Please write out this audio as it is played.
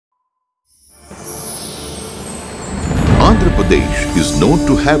Pradesh is known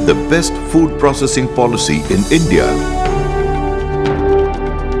to have the best food processing policy in India.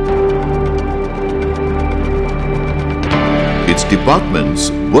 Its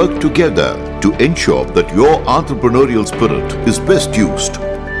departments work together to ensure that your entrepreneurial spirit is best used.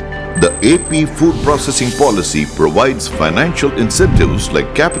 The AP Food Processing Policy provides financial incentives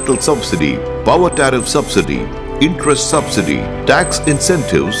like capital subsidy, power tariff subsidy, interest subsidy, tax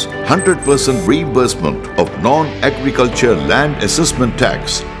incentives, 100% reimbursement of non-agriculture land assessment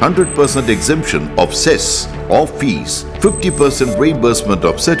tax, 100% exemption of cess or fees, 50% reimbursement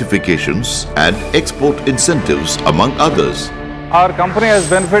of certifications and export incentives among others. Our company has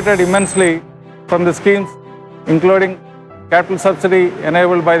benefited immensely from the schemes, including capital subsidy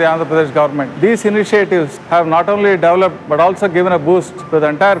enabled by the Andhra Pradesh government. These initiatives have not only developed but also given a boost to the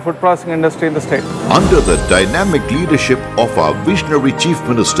entire food processing industry in the state. Under the dynamic leadership of our visionary Chief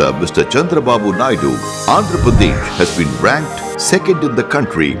Minister, Mr. Chandrababu Naidu, Andhra Pradesh has been ranked second in the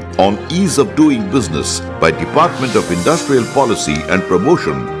country on ease of doing business by Department of Industrial Policy and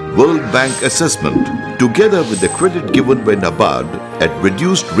Promotion World Bank assessment, together with the credit given by NABARD at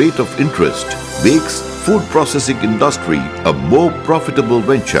reduced rate of interest, makes food processing industry a more profitable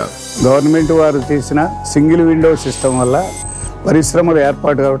venture. Government వారు చేసిన single window system వల్ల పరిశ్రమలు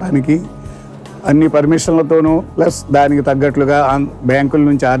ఏర్పాటు కావడానికి అన్ని పర్మిషన్లతోనూ plus దానికి తగ్గట్లుగా బ్యాంకుల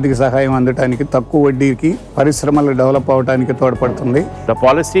నుంచి ఆర్థిక సహాయం అందడానికి తక్కువ వడ్డీకి పరిశ్రమలు డెవలప్ అవడానికి తోడ్పడుతుంది. The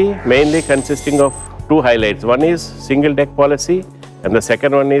policy mainly consisting of two highlights. One is single deck policy and the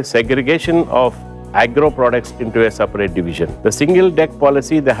second one is segregation of agro products into a separate division. The single deck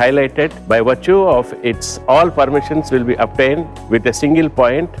policy they highlighted by virtue of its all permissions will be obtained with a single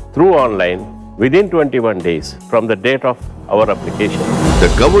point through online within 21 days from the date of our application.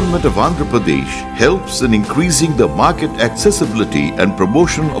 The government of Andhra Pradesh helps in increasing the market accessibility and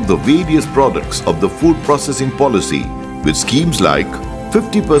promotion of the various products of the food processing policy with schemes like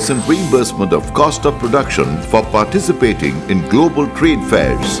 50% reimbursement of cost of production for participating in global trade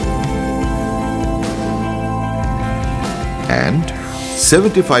fairs and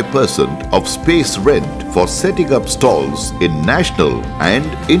 75% of space rent for setting up stalls in national and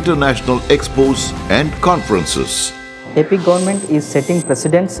international expos and conferences. AP government is setting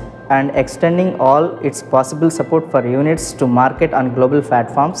precedents and extending all its possible support for units to market on global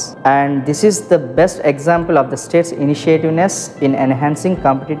platforms, and this is the best example of the state's initiativeness in enhancing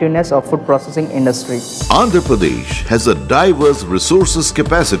competitiveness of food processing industry. Andhra Pradesh has a diverse resources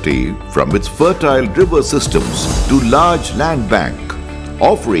capacity from its fertile river systems to large land bank,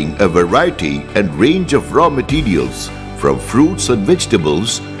 offering a variety and range of raw materials from fruits and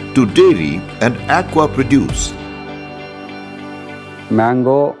vegetables to dairy and aqua produce.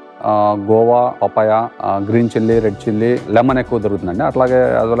 Mango, Goa, papaya, green chilli, red chilli, lemon ఎక్కువ దొరుకుతుందండి. అట్లాగే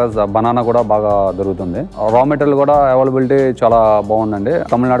as well as banana కూడా బాగా దొరుకుతుంది. Raw material కూడా availability చాలా బాగుందండి.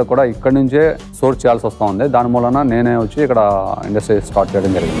 తమిళనాడు కూడా ఇక్కడి నుంచే సోర్స్ చేయాల్సి వస్తూ ఉంది. దాని మూలన నేనే వచ్చి ఇక్కడ ఇండస్ట్రీ స్టార్ట్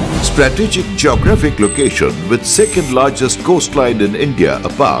చేయడం జరిగింది. Strategic geographic location with second largest coastline in India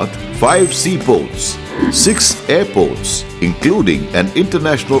apart, 5 seaports, 6 airports including an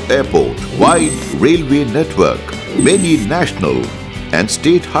international airport, wide railway network, many national and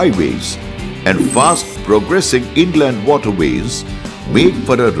state highways and fast progressing inland waterways make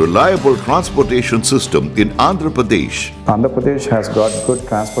for a reliable transportation system in Andhra Pradesh. Andhra Pradesh has got good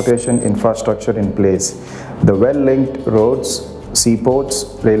transportation infrastructure in place. The well-linked roads, seaports,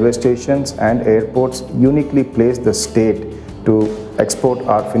 railway stations and airports uniquely place the state to export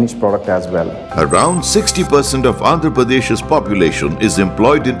our finished product as well. Around 60% of Andhra Pradesh's population is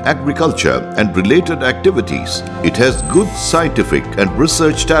employed in agriculture and related activities. It has good scientific and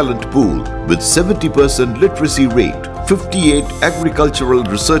research talent pool with 70% literacy rate, 58 agricultural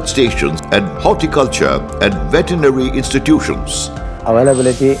research stations and horticulture and veterinary institutions.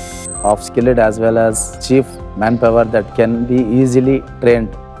 Availability of skilled as well as cheap manpower that can be easily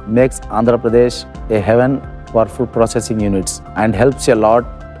trained makes Andhra Pradesh a heaven for food processing units and helps a lot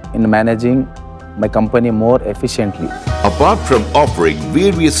in managing my company more efficiently. Apart from offering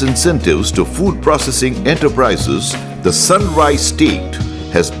various incentives to food processing enterprises, the Sunrise State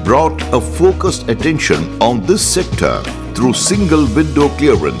has brought a focused attention on this sector through single window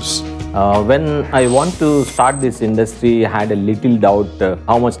clearance. When I want to start this industry, I had a little doubt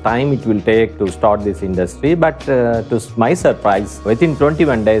how much time it will take to start this industry. But to my surprise, within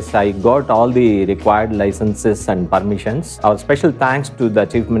 21 days, I got all the required licenses and permissions. Our special thanks to the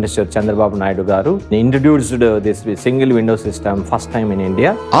Chief Minister Chandrababu Naidu garu. He introduced this single window system first time in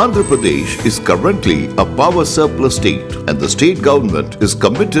India. Andhra Pradesh is currently a power surplus state and the state government is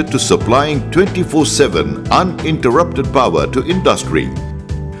committed to supplying 24/7 uninterrupted power to industry.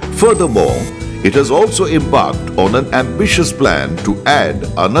 Furthermore, It has also embarked on an ambitious plan to add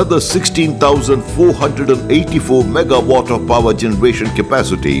another 16,484 megawatt of power generation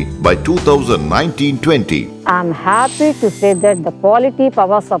capacity by 2019-20. I'm happy to say that the quality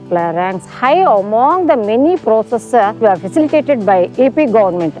power supply ranks high among the many processes facilitated by AP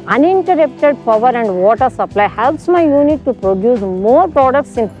government. Uninterrupted power and water supply helps my unit to produce more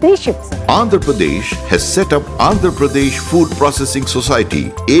products in 3 shifts. Andhra Pradesh has set up Andhra Pradesh Food Processing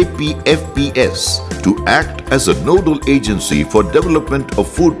Society (APFPS) to act as a nodal agency for development of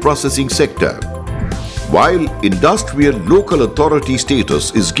food processing sector. While industrial local authority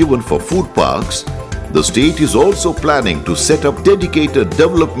status is given for food parks, the state is also planning to set up dedicated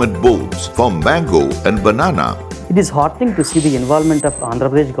development boards for mango and banana. It is heartening to see the involvement of Andhra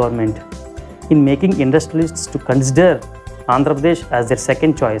Pradesh government in making industrialists to consider Andhra Pradesh as their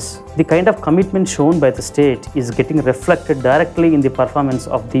second choice. The kind of commitment shown by the state is getting reflected directly in the performance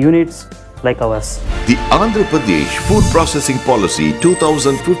of the units like ours. The Andhra Pradesh Food Processing Policy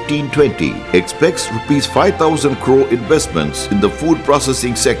 2015-20 expects Rs 5,000 crore investments in the food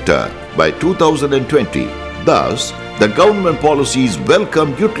processing sector by 2020. Thus, the government policies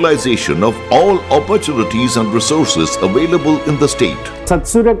welcome utilization of all opportunities and resources available in the state.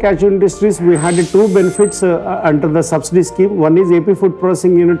 Scintilla Kreations Industries, we had 2 benefits under the subsidy scheme. One is AP food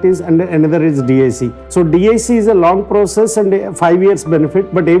processing units and another is DAC. So DAC is a long process and a 5 years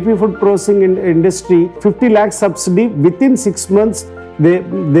benefit, but AP food processing industry 50 lakh subsidy within 6 months. They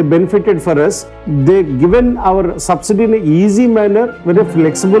benefited for us. They given our subsidy in an easy manner, very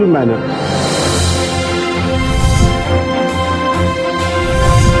flexible manner.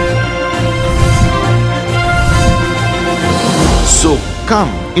 So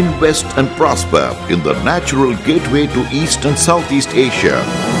come invest and prosper in the natural gateway to East and Southeast Asia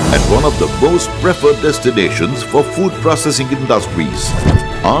and one of the most preferred destinations for food processing industries,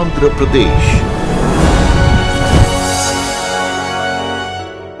 Andhra Pradesh.